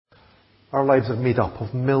Our lives are made up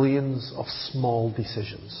of millions of small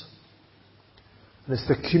decisions. And it's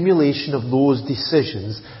the accumulation of those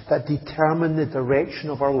decisions that determine the direction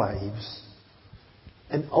of our lives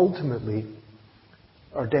and ultimately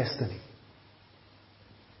our destiny.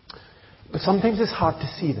 But sometimes it's hard to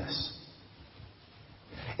see this.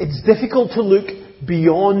 It's difficult to look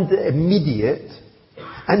beyond the immediate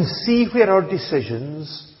and see where our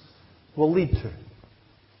decisions will lead to.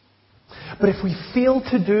 But if we fail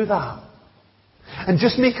to do that, and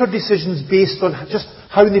just make our decisions based on just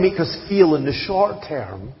how they make us feel in the short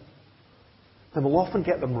term, then we'll often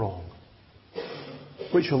get them wrong,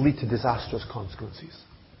 which will lead to disastrous consequences.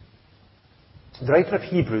 The writer of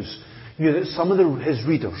Hebrews knew that some of his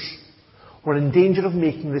readers were in danger of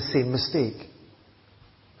making the same mistake.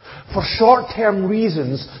 For short-term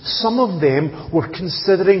reasons, some of them were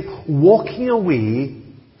considering walking away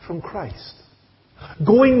from Christ,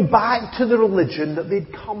 going back to the religion that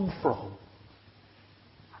they'd come from.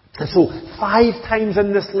 And so, 5 times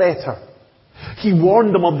in this letter, he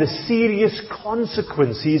warned them of the serious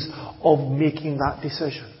consequences of making that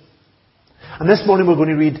decision. And this morning we're going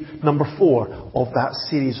to read number 4 of that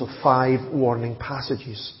series of 5 warning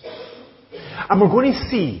passages. And we're going to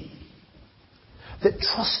see that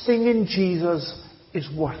trusting in Jesus is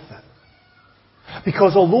worth it.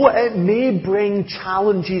 Because although it may bring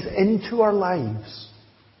challenges into our lives,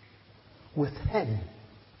 with Him,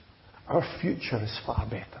 our future is far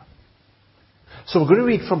better. So we're going to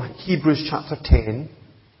read from Hebrews chapter 10,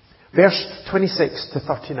 verse 26 to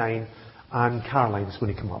 39, and Caroline is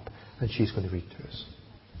going to come up and she's going to read to us.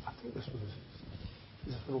 I think this one is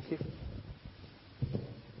this one okay?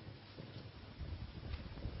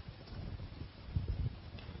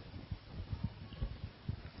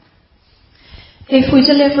 If we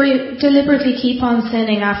deliberately keep on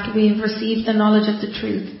sinning after we have received the knowledge of the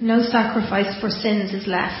truth, no sacrifice for sins is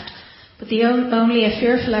left, but only a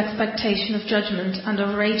fearful expectation of judgment and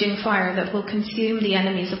of raging fire that will consume the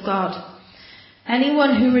enemies of God.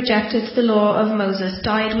 Anyone who rejected the law of Moses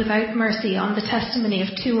died without mercy on the testimony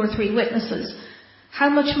of 2 or 3 witnesses. How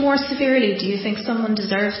much more severely do you think someone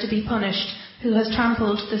deserves to be punished who has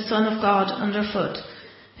trampled the Son of God underfoot,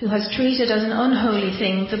 who has treated as an unholy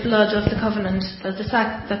thing the blood of the covenant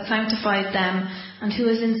that sanctified them, and who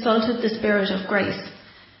has insulted the Spirit of grace?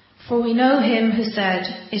 For we know him who said,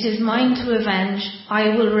 "It is mine to avenge,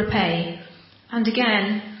 I will repay." And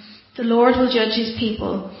again, "The Lord will judge his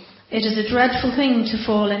people. It is a dreadful thing to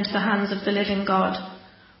fall into the hands of the living God."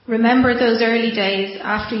 Remember those early days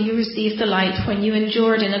after you received the light, when you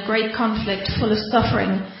endured in a great conflict full of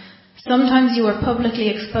suffering. Sometimes you were publicly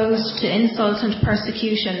exposed to insult and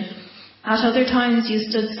persecution. At other times you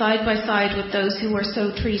stood side by side with those who were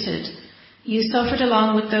so treated. You suffered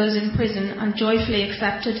along with those in prison and joyfully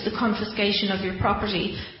accepted the confiscation of your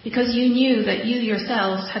property, because you knew that you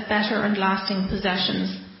yourselves had better and lasting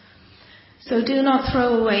possessions. So do not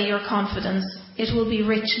throw away your confidence. It will be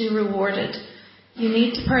richly rewarded. You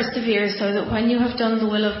need to persevere so that when you have done the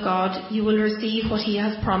will of God, you will receive what He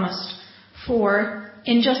has promised. For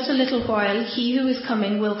in just a little while He who is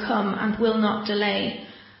coming will come and will not delay.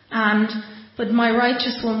 But my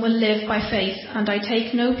righteous one will live by faith, and I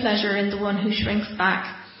take no pleasure in the one who shrinks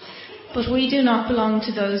back. But we do not belong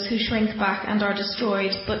to those who shrink back and are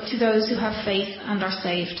destroyed, but to those who have faith and are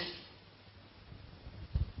saved.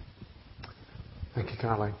 Thank you,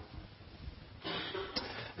 Caroline.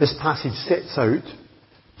 This passage sets out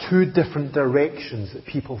 2 different directions that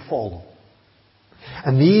people follow.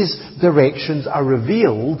 And these directions are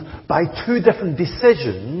revealed by 2 different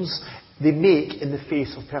decisions they make in the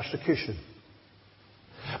face of persecution.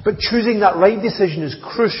 But choosing that right decision is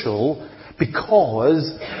crucial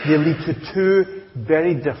because they lead to 2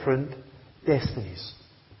 very different destinies.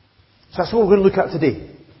 So that's what we're going to look at today.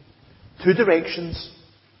 2 directions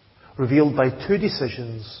revealed by 2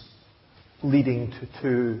 decisions leading to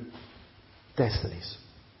 2 destinies.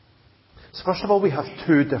 So first of all, we have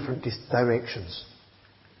 2 different directions.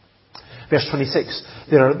 Verse 26.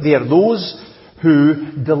 There are those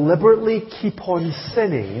who deliberately keep on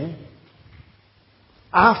sinning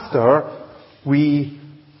after we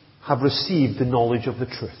have received the knowledge of the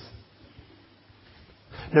truth.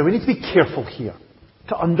 Now we need to be careful here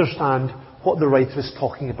to understand what the writer is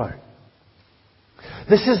talking about.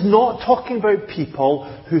 This is not talking about people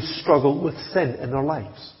who struggle with sin in their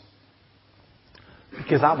lives,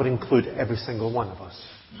 because that would include every single one of us.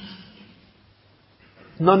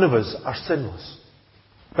 None of us are sinless.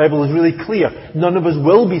 The Bible is really clear. None of us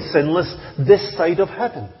will be sinless this side of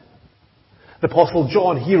heaven. The Apostle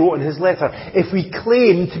John, he wrote in his letter, if we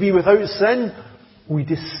claim to be without sin, we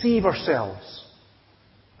deceive ourselves,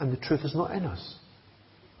 and the truth is not in us.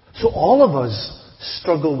 So all of us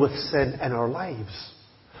struggle with sin in our lives.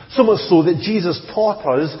 So much so that Jesus taught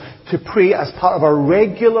us to pray as part of our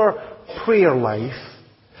regular prayer life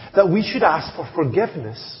that we should ask for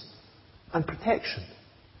forgiveness and protection.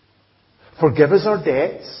 Forgive us our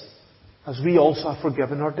debts as we also have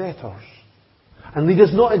forgiven our debtors. And lead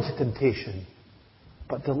us not into temptation,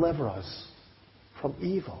 but deliver us from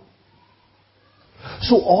evil.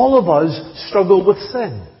 So all of us struggle with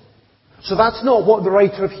sin. So that's not what the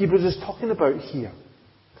writer of Hebrews is talking about here.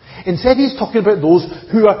 Instead, he's talking about those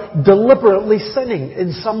who are deliberately sinning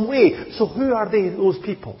in some way. So who are those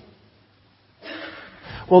people?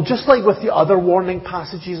 Well, just like with the other warning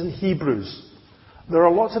passages in Hebrews, there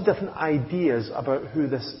are lots of different ideas about who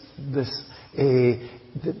this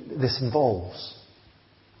involves.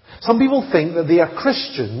 Some people think that they are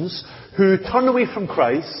Christians who turn away from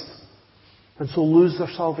Christ and so lose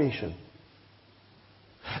their salvation.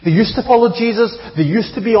 They used to follow Jesus, they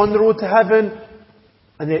used to be on the road to heaven,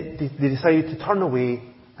 and they decided to turn away,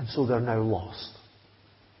 and so they're now lost.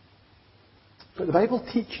 But the Bible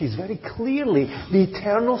teaches very clearly the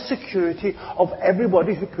eternal security of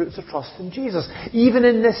everybody who puts their trust in Jesus. Even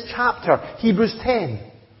in this chapter, Hebrews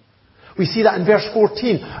 10. We see that in verse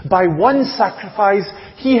 14. By one sacrifice,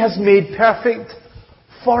 He has made perfect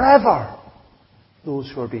forever those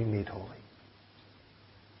who are being made holy.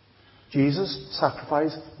 Jesus'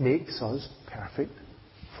 sacrifice makes us perfect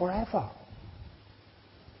forever.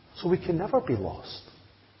 So we can never be lost.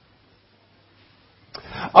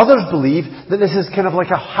 Others believe that this is kind of like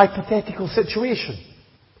a hypothetical situation.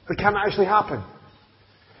 It can't actually happen.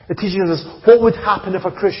 It teaches us what would happen if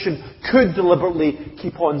a Christian could deliberately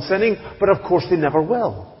keep on sinning, but of course they never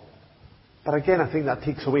will. But again, I think that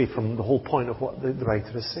takes away from the whole point of what the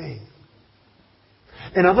writer is saying.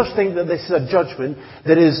 And others think that this is a judgment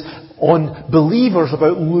that is on believers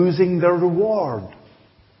about losing their reward,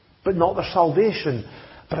 but not their salvation.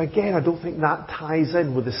 But again, I don't think that ties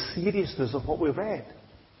in with the seriousness of what we've read.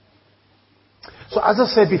 So as I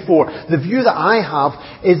said before, the view that I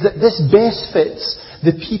have is that this best fits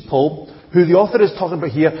the people who the author is talking about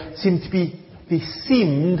here seemed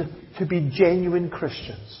to be genuine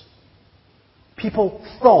Christians. People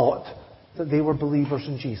thought that they were believers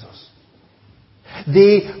in Jesus.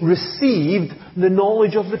 They received the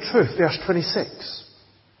knowledge of the truth, verse 26.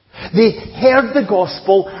 They heard the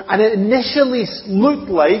gospel and it initially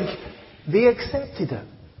looked like they accepted it.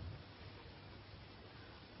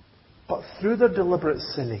 But through their deliberate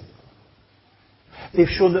sinning, they've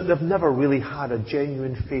shown that they've never really had a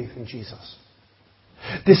genuine faith in Jesus.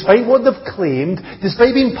 Despite what they've claimed,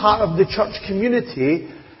 despite being part of the church community,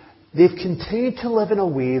 they've continued to live in a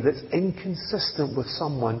way that's inconsistent with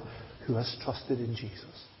someone who has trusted in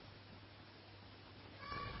Jesus.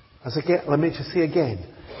 Let me just say again,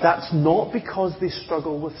 that's not because they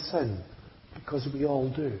struggle with sin, because we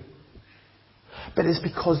all do. But it's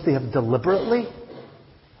because they have deliberately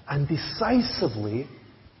and decisively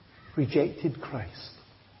rejected Christ.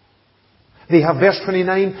 They have, verse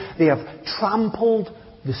 29, they have trampled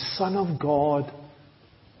the Son of God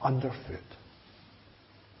underfoot.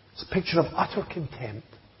 It's a picture of utter contempt.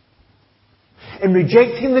 In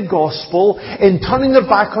rejecting the gospel, in turning their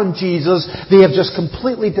back on Jesus, they have just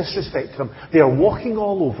completely disrespected Him. They are walking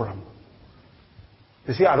all over Him.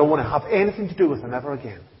 They say, I don't want to have anything to do with Him ever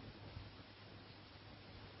again.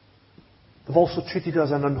 They've also treated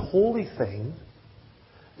as an unholy thing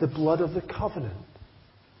the blood of the covenant.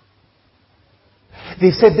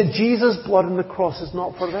 They've said that Jesus' blood on the cross is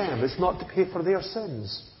not for them. It's not to pay for their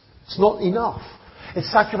sins. It's not enough. His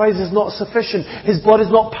sacrifice is not sufficient. His blood is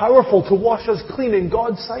not powerful to wash us clean in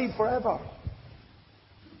God's sight forever.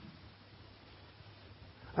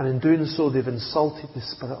 And in doing so, they've insulted the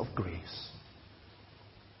Spirit of grace.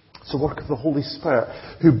 It's the work of the Holy Spirit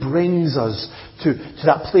who brings us to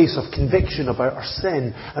that place of conviction about our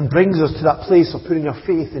sin and brings us to that place of putting our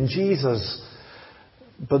faith in Jesus.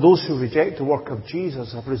 But those who reject the work of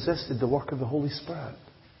Jesus have resisted the work of the Holy Spirit.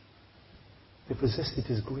 They've resisted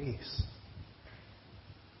His grace.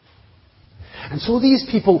 And so these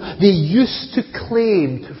people, they used to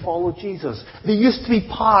claim to follow Jesus. They used to be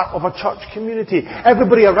part of a church community.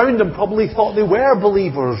 Everybody around them probably thought they were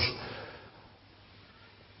believers.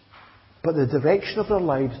 But the direction of their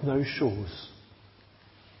lives now shows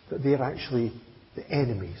that they're actually the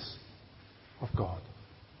enemies of God.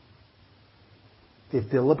 They've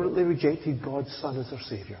deliberately rejected God's Son as their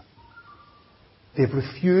Saviour. They've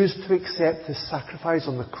refused to accept His sacrifice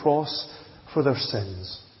on the cross for their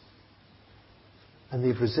sins. And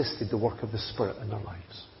they've resisted the work of the Spirit in their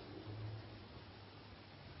lives.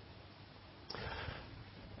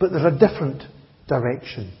 But there's a different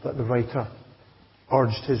direction that the writer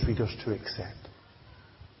urged his readers to accept.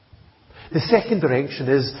 The second direction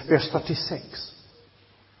is verse 36.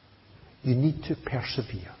 You need to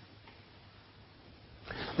persevere.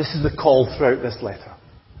 This is the call throughout this letter.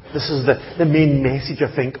 This is the main message,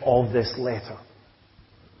 I think, of this letter.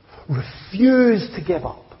 Refuse to give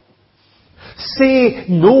up. Say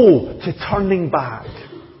no to turning back.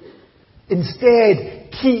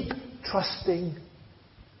 Instead, keep trusting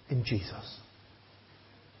in Jesus.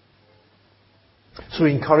 So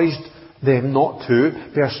he encouraged them not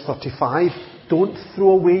to. Verse 35, don't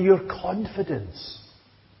throw away your confidence.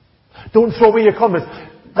 Don't throw away your confidence.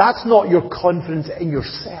 That's not your confidence in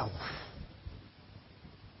yourself.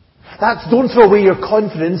 Don't throw away your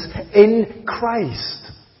confidence in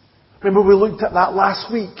Christ. Remember we looked at that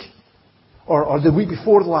last week. Or the week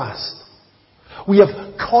before last. We have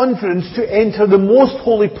confidence to enter the most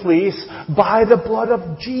holy place by the blood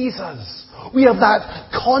of Jesus. We have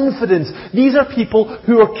that confidence. These are people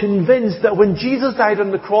who are convinced that when Jesus died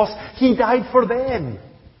on the cross, He died for them.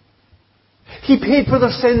 He paid for their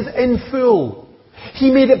sins in full.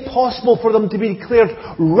 He made it possible for them to be declared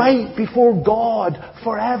right before God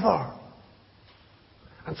forever.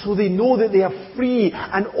 And so they know that they have free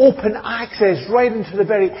and open access right into the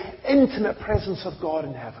very intimate presence of God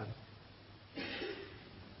in heaven.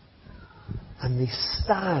 And they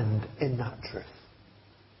stand in that truth.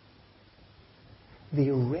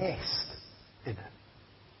 They rest in it.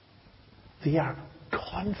 They are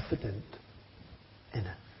confident in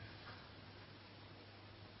it.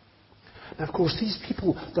 Now, of course, these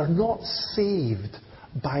people, they're not saved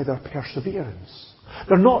by their perseverance.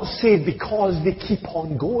 They're not saved because they keep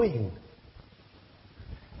on going.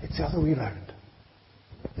 It's the other way around.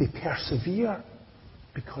 They persevere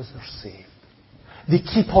because they're saved. They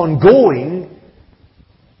keep on going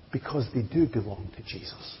because they do belong to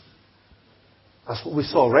Jesus. That's what we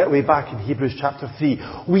saw right way back in Hebrews chapter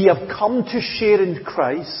 3. We have come to share in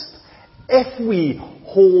Christ if we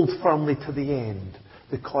hold firmly to the end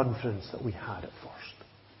the confidence that we had at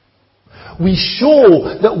first. We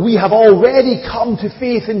show that we have already come to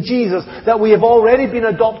faith in Jesus, that we have already been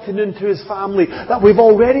adopted into His family, that we've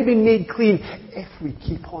already been made clean if we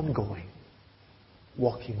keep on going,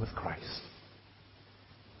 walking with Christ.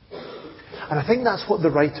 And I think that's what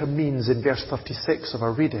the writer means in verse 56 of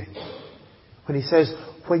our reading, when he says,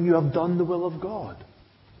 when you have done the will of God.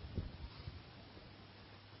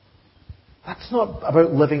 That's not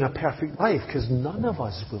about living a perfect life, because none of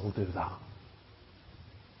us will do that.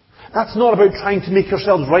 That's not about trying to make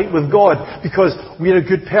yourselves right with God because we're a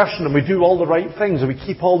good person and we do all the right things and we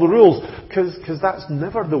keep all the rules, because that's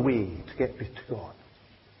never the way to get to God.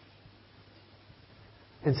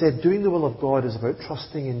 Instead, doing the will of God is about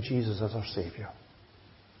trusting in Jesus as our Saviour.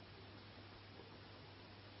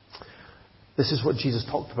 This is what Jesus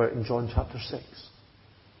talked about in John chapter 6.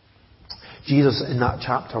 Jesus in that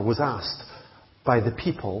chapter was asked by the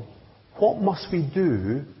people, what must we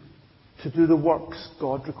do to do the works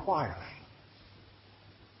God requires?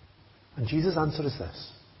 And Jesus' answer is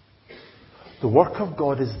this. The work of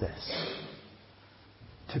God is this,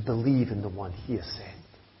 to believe in the one He has sent.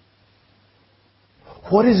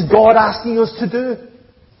 What is God asking us to do?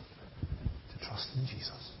 To trust in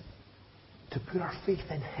Jesus. To put our faith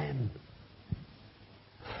in Him.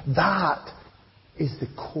 That is the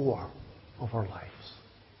core of our lives.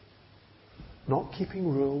 Not keeping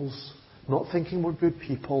rules, not thinking we're good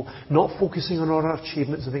people, not focusing on our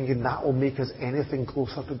achievements and thinking that will make us anything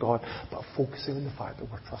closer to God, but focusing on the fact that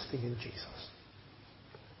we're trusting in Jesus.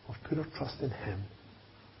 We've put our trust in Him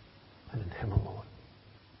and in Him alone.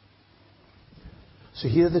 So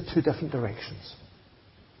here are the two different directions.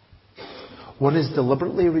 One is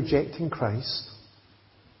deliberately rejecting Christ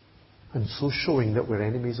and so showing that we're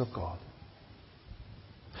enemies of God.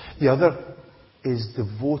 The other is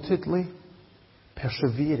devotedly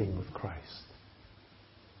persevering with Christ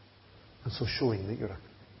and so showing that you're a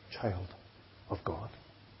child of God.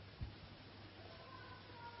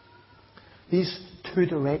 These two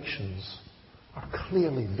directions are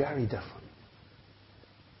clearly very different.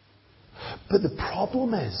 But the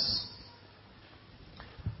problem is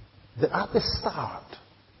that at the start,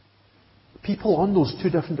 people on those two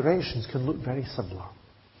different directions can look very similar.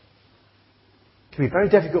 It can be very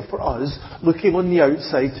difficult for us, looking on the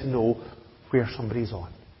outside, to know where somebody's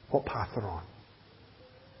on, what path they're on.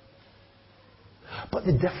 But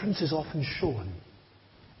the difference is often shown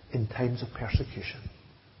in times of persecution.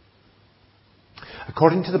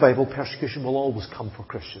 According to the Bible, persecution will always come for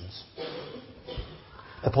Christians.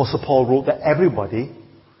 The Apostle Paul wrote that everybody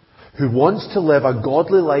who wants to live a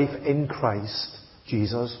godly life in Christ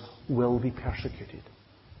Jesus will be persecuted.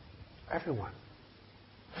 Everyone.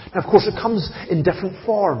 Now, of course, it comes in different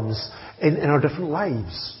forms in our different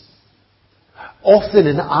lives. Often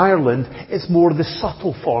in Ireland, it's more the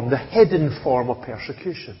subtle form, the hidden form of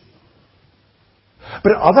persecution.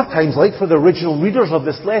 But at other times, like for the original readers of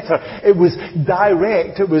this letter, it was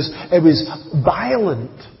direct, it was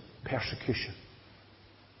violent persecution.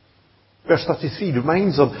 Verse 33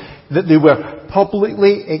 reminds them that they were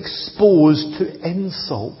publicly exposed to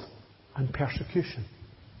insult and persecution.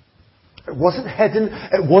 It wasn't hidden,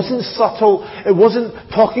 it wasn't subtle, it wasn't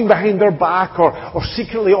talking behind their back or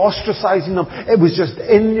secretly ostracizing them. It was just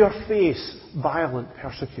in your face, violent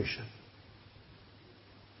persecution.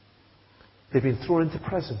 They'd been thrown into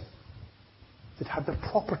prison. They'd had their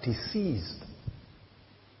property seized.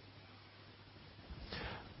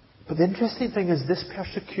 But the interesting thing is this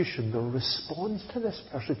persecution, the response to this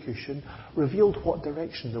persecution, revealed what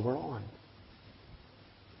direction they were on.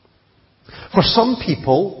 For some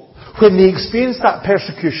people, when they experienced that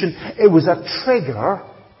persecution, it was a trigger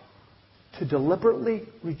to deliberately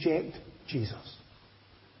reject Jesus.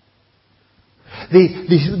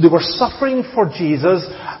 They were suffering for Jesus,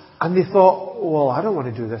 and they thought, well, I don't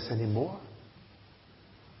want to do this anymore.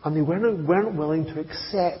 And they weren't willing to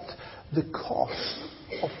accept the cost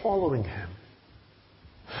of following Him.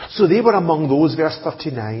 So they were among those, verse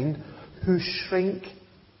 39, who shrink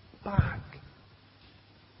back.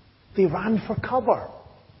 They ran for cover.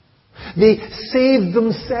 They saved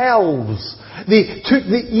themselves. They took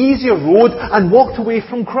the easier road and walked away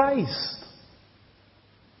from Christ.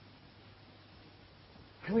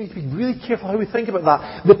 And we need to be really careful how we think about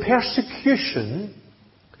that. The persecution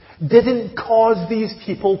didn't cause these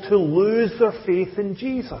people to lose their faith in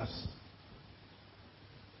Jesus.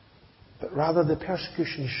 But rather the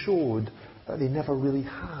persecution showed that they never really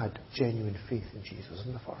had genuine faith in Jesus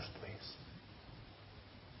in the first place.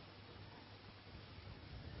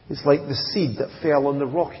 It's like the seed that fell on the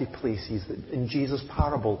rocky places in Jesus'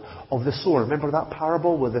 parable of the sower. Remember that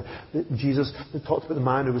parable where Jesus talked about the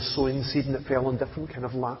man who was sowing seed and it fell on different kind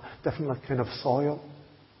of soil?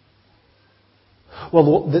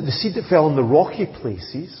 Well, the seed that fell on the rocky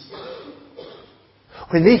places,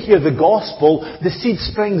 when they hear the gospel, the seed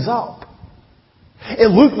springs up.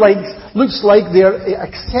 It looks like they're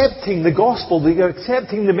accepting the gospel, they're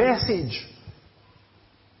accepting the message.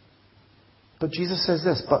 But Jesus says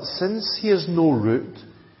this, but since he has no root,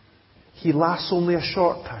 he lasts only a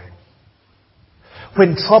short time.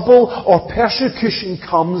 When trouble or persecution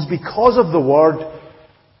comes because of the word,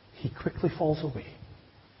 he quickly falls away.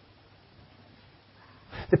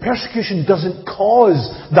 The persecution doesn't cause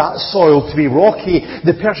that soil to be rocky.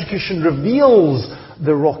 The persecution reveals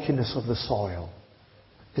the rockiness of the soil,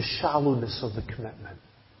 the shallowness of the commitment,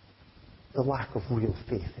 the lack of real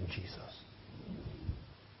faith in Jesus.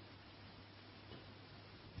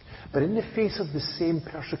 But in the face of the same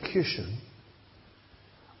persecution,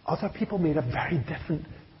 other people made a very different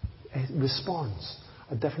response,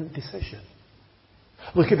 a different decision.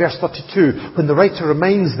 Look at verse 32. When the writer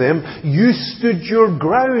reminds them, you stood your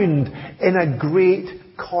ground in a great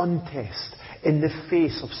contest in the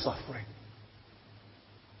face of suffering.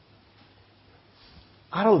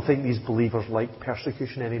 I don't think these believers liked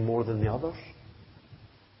persecution any more than the others.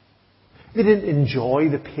 They didn't enjoy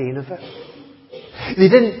the pain of it. They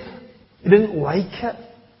didn't like it.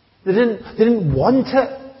 They didn't want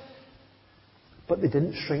it. But they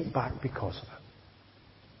didn't shrink back because of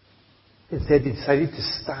it. Instead, they decided to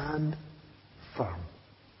stand firm.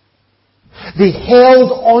 They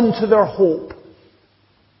held on to their hope.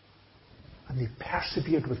 And they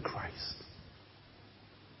persevered with Christ.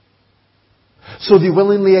 So they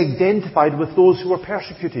willingly identified with those who were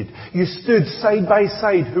persecuted. You stood side by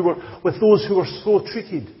side with those who were so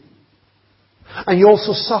treated. And you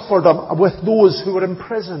also suffered with those who were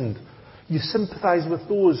imprisoned. You sympathized with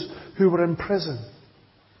those who were in prison.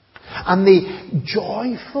 And they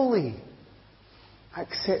joyfully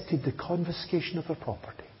accepted the confiscation of their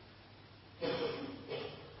property.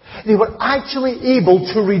 They were actually able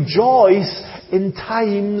to rejoice in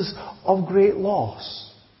times of great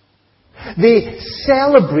loss. They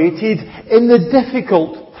celebrated in the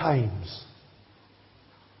difficult times.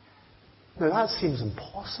 Now that seems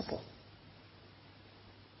impossible.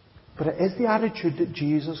 But it is the attitude that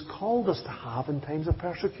Jesus called us to have in times of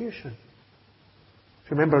persecution. If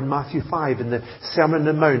you remember in Matthew 5, in the Sermon on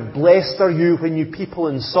the Mount, blessed are you when you people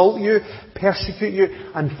insult you, persecute you,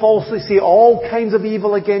 and falsely say all kinds of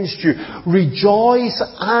evil against you. Rejoice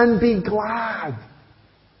and be glad,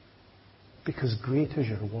 because great is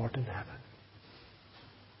your reward in heaven.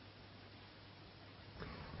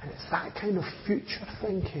 And it's that kind of future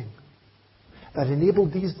thinking. that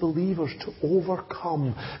enabled these believers to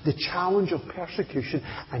overcome the challenge of persecution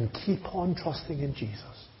and keep on trusting in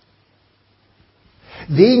Jesus.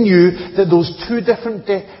 They knew that those two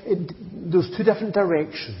different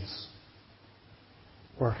directions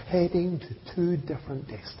were heading to two different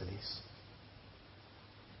destinies.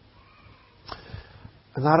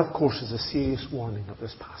 And that, of course, is a serious warning of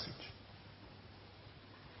this passage.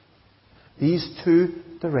 These two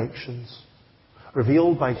directions,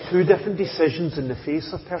 revealed by two different decisions in the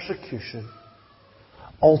face of persecution,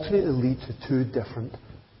 ultimately lead to two different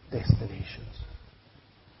destinations.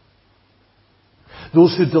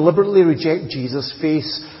 Those who deliberately reject Jesus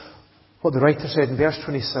face what the writer said in verse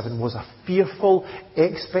 27 was a fearful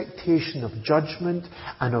expectation of judgment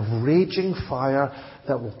and of raging fire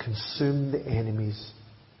that will consume the enemies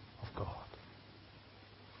of God.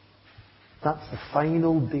 That's the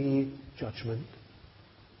final day judgment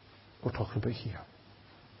we're talking about here.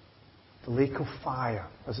 The lake of fire,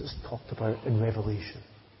 as it's talked about in Revelation.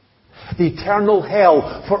 The eternal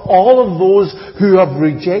hell for all of those who have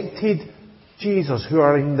rejected Jesus, who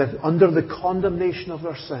are under the condemnation of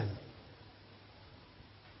their sin.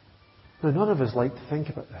 Now, none of us like to think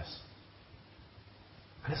about this.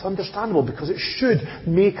 And it's understandable because it should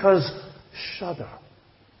make us shudder.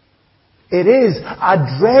 It is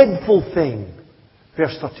a dreadful thing,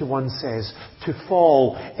 verse 31 says, to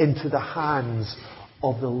fall into the hands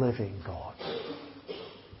of the living God.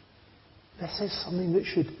 This is something that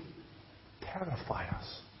should terrify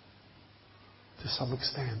us to some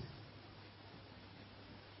extent.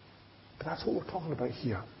 But that's what we're talking about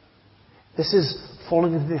here. This is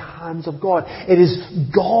falling into the hands of God. It is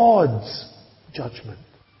God's judgment.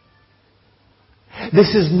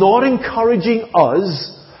 This is not encouraging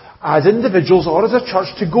us as individuals or as a church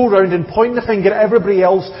to go around and point the finger at everybody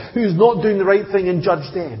else who's not doing the right thing and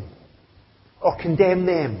judge them, or condemn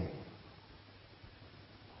them,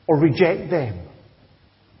 or reject them.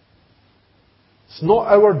 It's not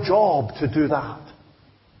our job to do that.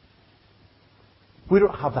 We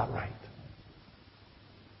don't have that right.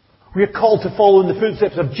 We are called to follow in the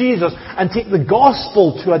footsteps of Jesus and take the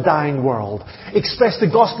gospel to a dying world. Express the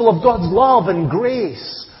gospel of God's love and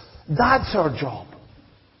grace. That's our job.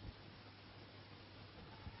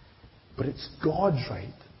 But it's God's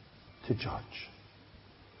right to judge.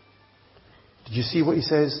 Did you see what he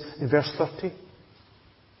says in verse 30?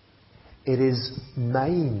 It is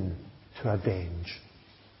mine to avenge.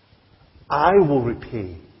 I will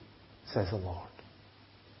repay, says the Lord.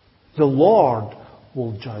 The Lord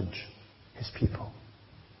will judge His people.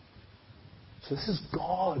 So this is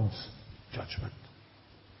God's judgment.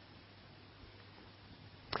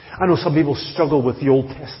 I know some people struggle with the Old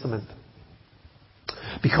Testament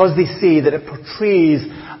because they say that it portrays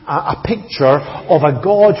a picture of a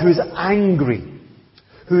God who is angry,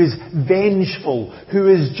 who is vengeful, who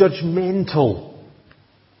is judgmental.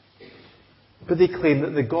 But they claim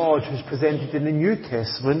that the God who's presented in the New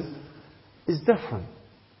Testament is different.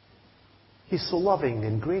 He's so loving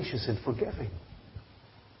and gracious and forgiving.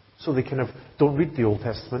 So they kind of don't read the Old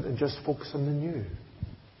Testament and just focus on the New.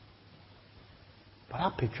 But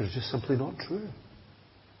that picture is just simply not true.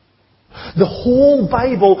 The whole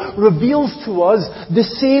Bible reveals to us the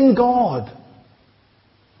same God.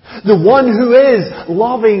 The one who is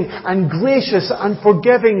loving and gracious and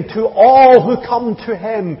forgiving to all who come to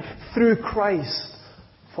Him through Christ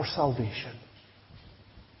for salvation.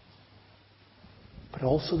 But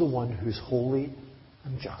also the one who is holy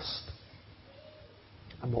and just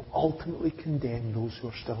and will ultimately condemn those who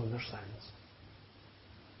are still in their sins.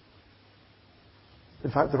 In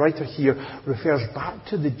fact, the writer here refers back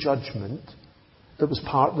to the judgment that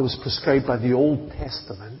was prescribed by the Old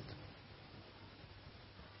Testament,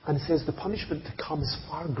 and it says the punishment to come is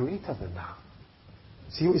far greater than that.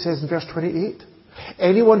 See what he says in verse 28?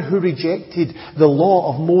 Anyone who rejected the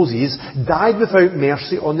law of Moses died without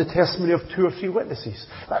mercy on the testimony of 2 or 3 witnesses.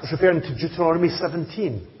 That's referring to Deuteronomy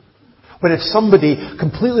 17. When if somebody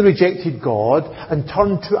completely rejected God and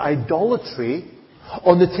turned to idolatry,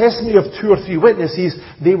 on the testimony of 2 or 3 witnesses,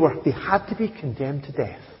 they had to be condemned to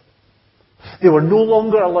death. They were no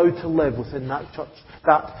longer allowed to live within that church,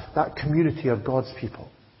 that community of God's people.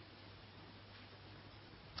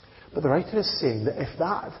 But the writer is saying that if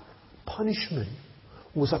that punishment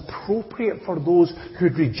was appropriate for those who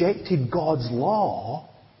had rejected God's law,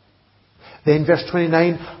 then verse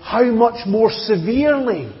 29, how much more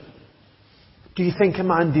severely do you think a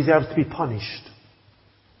man deserves to be punished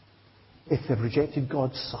if they've rejected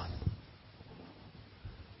God's Son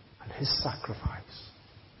and His sacrifice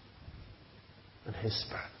and His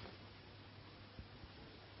Spirit?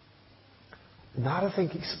 And that, I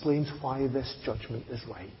think, explains why this judgment is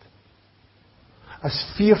right.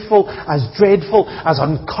 as fearful, as dreadful, as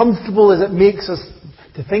uncomfortable as it makes us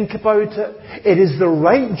to think about it, it is the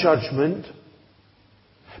right judgment,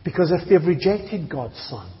 because if they've rejected God's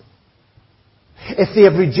Son, if they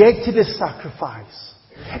have rejected His sacrifice,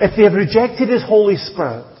 if they have rejected His Holy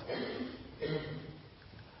Spirit,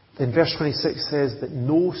 then verse 26 says that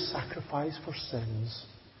no sacrifice for sins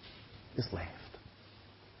is left.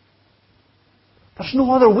 There's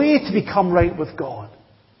no other way to become right with God.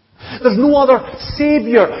 There's no other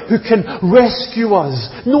Saviour who can rescue us.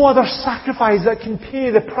 No other sacrifice that can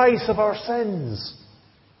pay the price of our sins.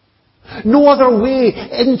 No other way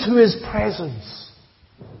into His presence.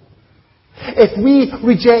 If we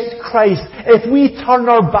reject Christ, if we turn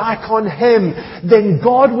our back on Him, then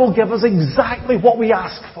God will give us exactly what we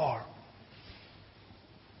ask for.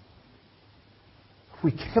 If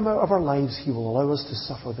we kick Him out of our lives, He will allow us to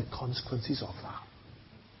suffer the consequences of that.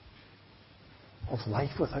 Of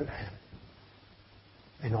life without Him.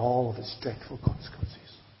 In all of its dreadful consequences.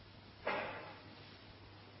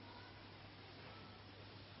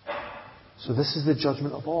 So this is the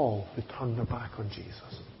judgment of all who turn their back on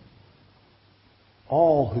Jesus.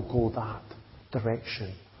 All who go that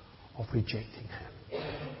direction of rejecting Him.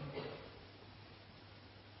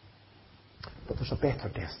 But there's a better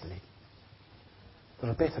destiny.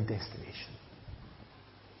 There's a better destination.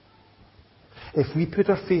 If we put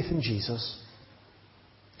our faith in Jesus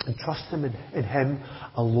and trust Him in Him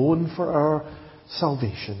alone for our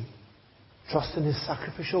salvation, trust in His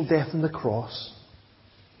sacrificial death on the cross,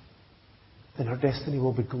 then our destiny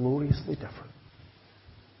will be gloriously different.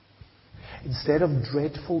 Instead of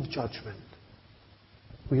dreadful judgment,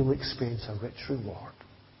 we will experience a rich reward.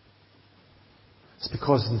 It's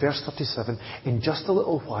because in verse 37, in just a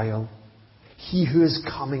little while, He who is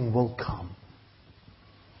coming will come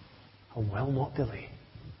and will not delay.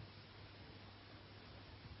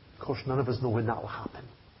 Of course, none of us know when that will happen.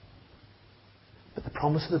 But the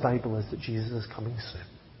promise of the Bible is that Jesus is coming soon.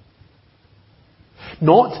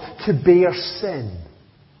 Not to bear sin,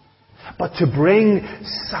 but to bring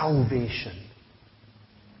salvation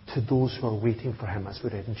to those who are waiting for Him, as we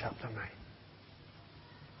read in chapter 9.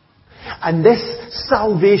 And this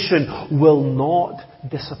salvation will not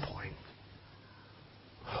disappoint.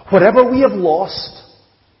 Whatever we have lost,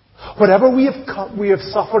 whatever we have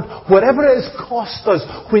suffered, whatever it has cost us,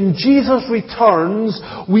 when Jesus returns,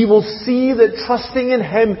 we will see that trusting in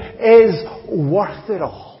Him is worth it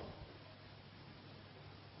all.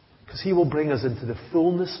 Because He will bring us into the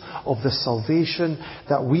fullness of the salvation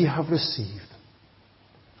that we have received.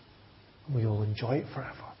 And we will enjoy it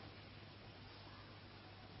forever.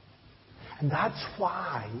 And that's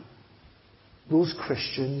why those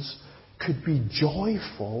Christians could be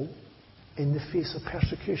joyful in the face of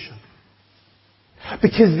persecution.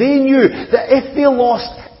 Because they knew that if they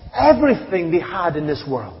lost everything they had in this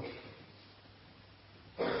world,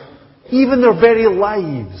 even their very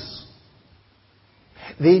lives,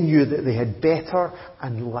 they knew that they had better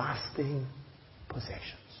and lasting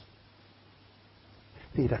possessions.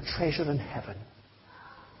 They had a treasure in heaven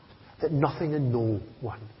that nothing and no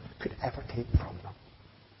one could ever take from them.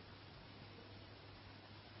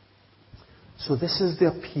 So this is the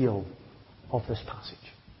appeal of this passage.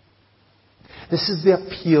 This is the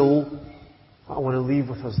appeal I want to leave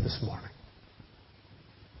with us this morning.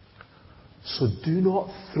 So do not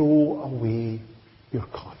throw away your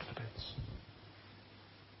confidence.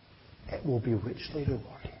 It will be richly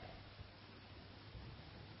rewarded.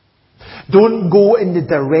 Don't go in the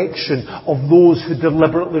direction of those who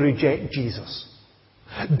deliberately reject Jesus.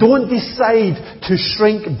 Don't decide to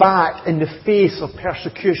shrink back in the face of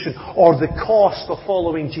persecution or the cost of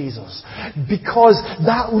following Jesus. Because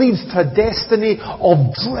that leads to a destiny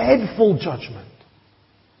of dreadful judgment.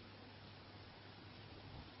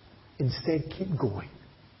 Instead, keep going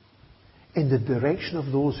in the direction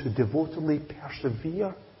of those who devotedly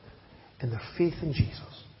persevere in their faith in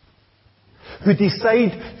Jesus. Who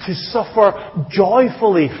decide to suffer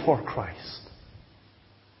joyfully for Christ.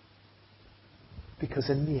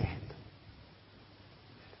 Because in the end,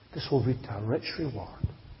 this will lead to a rich reward.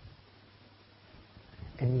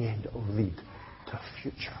 In the end, it will lead to a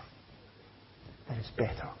future that is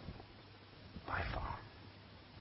better by far.